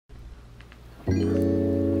I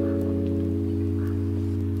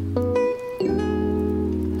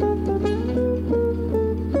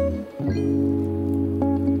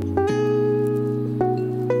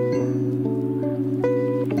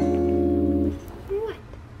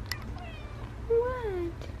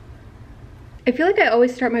feel like I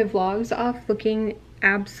always start my vlogs off looking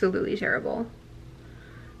absolutely terrible.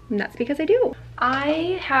 And that's because I do.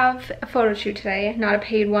 I have a photo shoot today, not a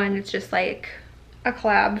paid one, it's just like a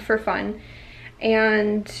collab for fun.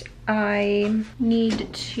 And I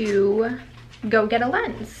need to go get a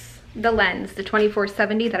lens. The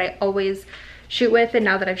 2470 that I always shoot with, and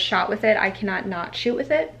now that I've shot with it, I cannot not shoot with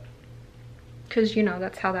it. Cause you know,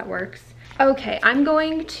 that's how that works. Okay, I'm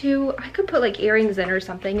going to, I could put like earrings in or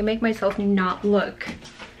something and make myself not look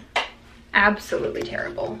absolutely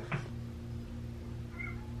terrible.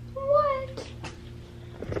 What?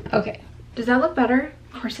 Okay, does that look better?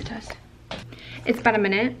 Of course it does. It's been a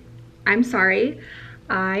minute. I'm sorry.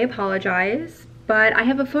 I apologize, but I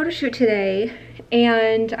have a photo shoot today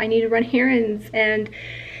and I need to run errands, and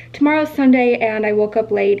tomorrow's Sunday and I woke up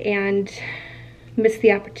late and missed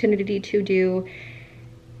the opportunity to do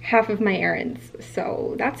half of my errands,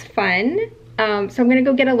 so that's fun. So I'm gonna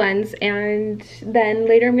go get a lens, and then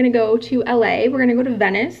later I'm gonna go to LA. We're gonna go to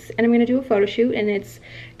Venice and I'm gonna do a photo shoot, and it's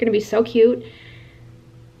gonna be so cute,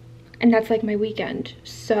 and that's like my weekend.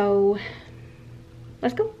 So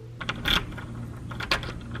let's go.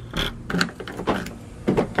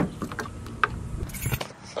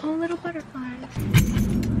 Oh, little butterflies.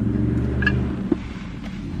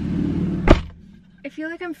 I feel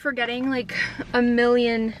like I'm forgetting like a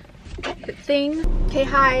million things. Okay,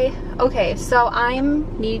 hi. Okay, so I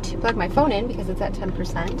need to plug my phone in because it's at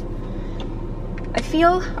 10%. I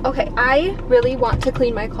feel, okay, I really want to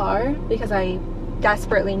clean my car because I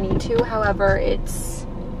desperately need to. However,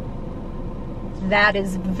 that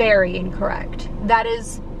is very incorrect. That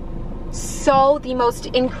is so the most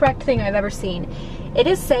incorrect thing I've ever seen. It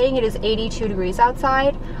is saying it is 82 degrees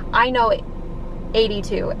outside. I know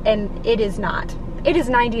 82, and it is not. It is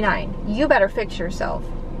 99. You better fix yourself.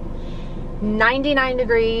 99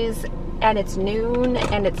 degrees, and it's noon,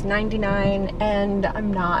 and it's 99, and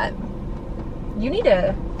I'm not. You need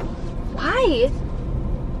to... Why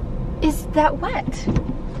is that wet?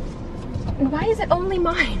 And why is it only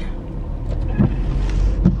mine?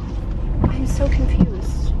 I'm so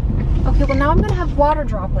confused. Okay, well now I'm gonna have water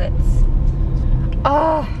droplets.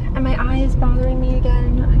 Oh, and my eye is bothering me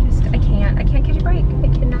again. I can't catch a break. I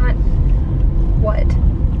cannot. What?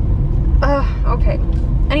 Okay.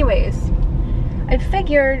 Anyways, I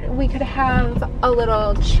figured we could have a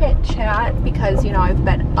little chit chat because, you know, I've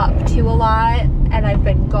been up to a lot and I've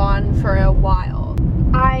been gone for a while.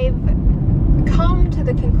 I've come to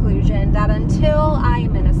the conclusion that until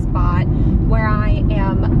I'm in a spot where I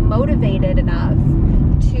am motivated enough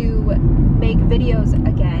to make videos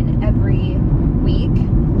again every week,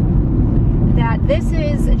 that this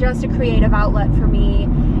is just a creative outlet for me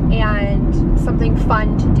and something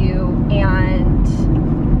fun to do, and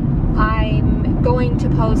I'm going to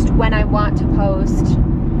post when I want to post,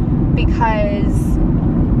 because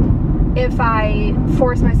if I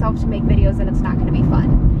force myself to make videos then it's not going to be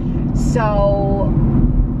fun. So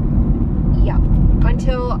yeah,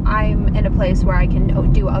 until I'm in a place where I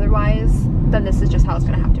can do otherwise, then this is just how it's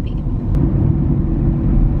going to have to be.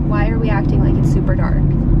 Why are we acting like it's super dark?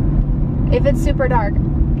 If it's super dark,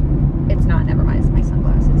 it's not. Never mind, it's my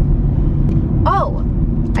sunglasses. Oh,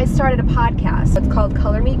 I started a podcast. It's called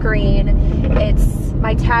Color Me Green.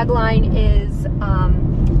 My tagline is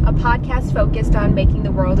a podcast focused on making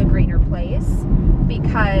the world a greener place,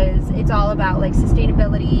 because it's all about like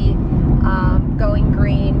sustainability, going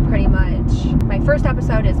green pretty much. My first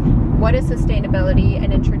episode is what is sustainability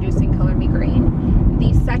and introducing Color Me Green.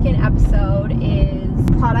 The second episode is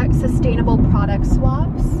sustainable product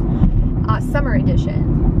swaps, summer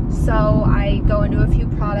edition. So I go into a few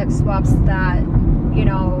product swaps that, you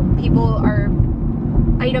know,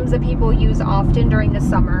 items that people use often during the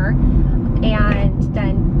summer, and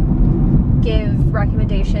then give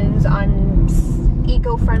recommendations on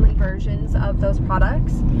eco-friendly versions of those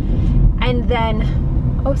products. And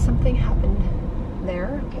then, oh, something happened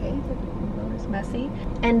there. Okay, that was messy.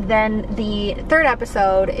 And then the third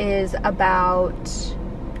episode is about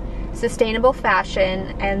sustainable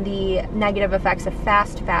fashion and the negative effects of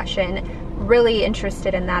fast fashion. Really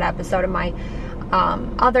interested in that episode. And my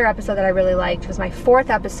other episode that I really liked was my fourth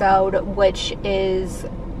episode, which is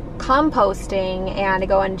composting, and I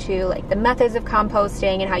go into like the methods of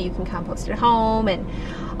composting and how you can compost at home and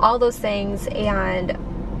all those things, and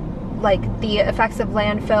like the effects of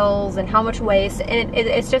landfills and how much waste. And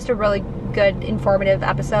it's just a really good, informative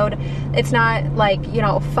episode. It's not like, you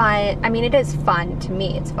know, fun. I mean, it is fun to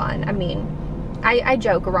me. It's fun. I mean, I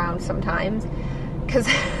joke around sometimes because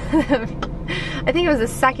I think it was the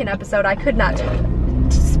second episode I could not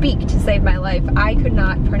speak to save my life. I could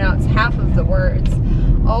not pronounce half of the words.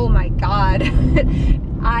 Oh my God.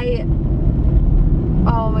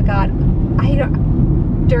 Oh my God.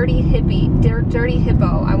 Dirty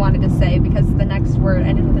hippo, I wanted to say, because the next word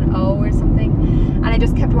ended with an O or something, and I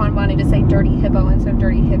just kept on wanting to say dirty hippo instead of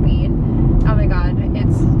dirty hippie, and oh my God,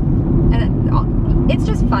 it's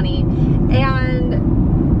just funny, and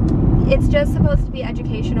it's just supposed to be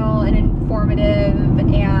educational and informative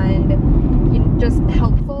and, you know, just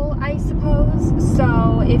helpful, I suppose.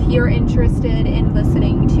 So if you're interested in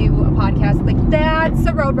listening to a podcast like that's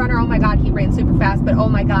a Roadrunner, oh my God, he ran super fast, but oh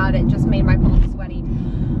my God, it just made my palms sweaty.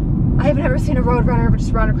 I've never seen a Roadrunner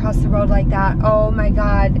just run across the road like that. Oh my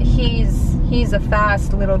God, he's a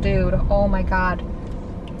fast little dude. Oh my God.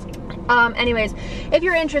 Anyways, if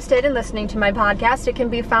you're interested in listening to my podcast, it can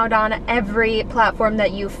be found on every platform that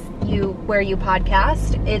where you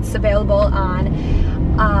podcast. It's available on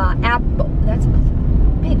Apple. That's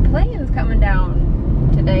big planes coming down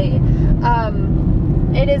today.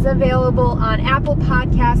 It is available on Apple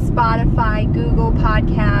Podcasts, Spotify, Google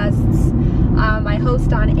Podcasts. I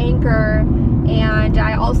host on Anchor, and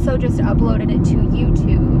I also just uploaded it to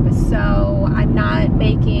YouTube. So I'm not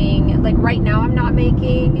making, like right now I'm not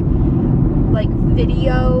making like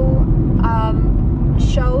video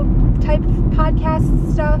show type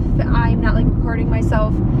podcast stuff. I'm not like recording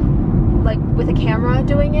myself like with a camera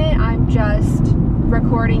doing it. I'm just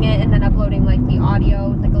recording it and then uploading like the audio,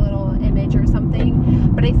 like a little image or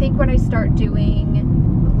something. But I think when I start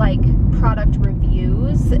doing like product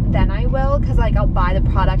reviews, then I will, because like I'll buy the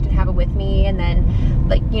product and have it with me and then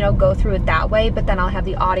like, you know, go through it that way, but then I'll have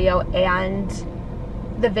the audio and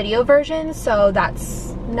the video version, so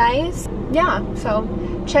that's nice. Yeah, so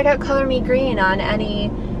check out Color Me Green on any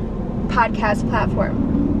podcast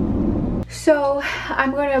platform. So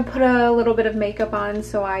I'm going to put a little bit of makeup on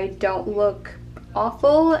so I don't look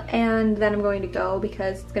awful, and then I'm going to go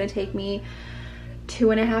because it's going to take me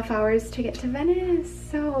 2.5 hours to get to Venice,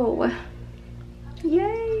 so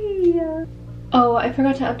yay! Oh, I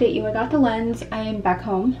forgot to update you. I got the lens. I am back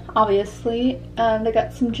home, obviously. I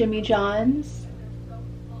got some Jimmy John's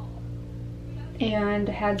and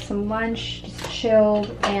had some lunch, just chilled,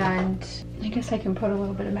 and I guess I can put a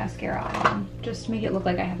little bit of mascara on just to make it look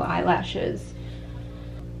like I have eyelashes.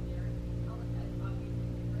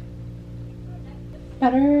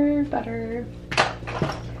 Better.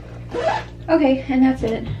 Okay, and that's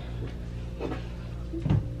it.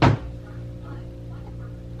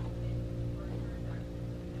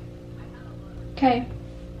 Okay.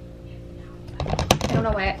 I don't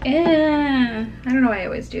know why I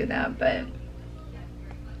always do that, but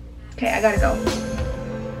okay, I gotta go.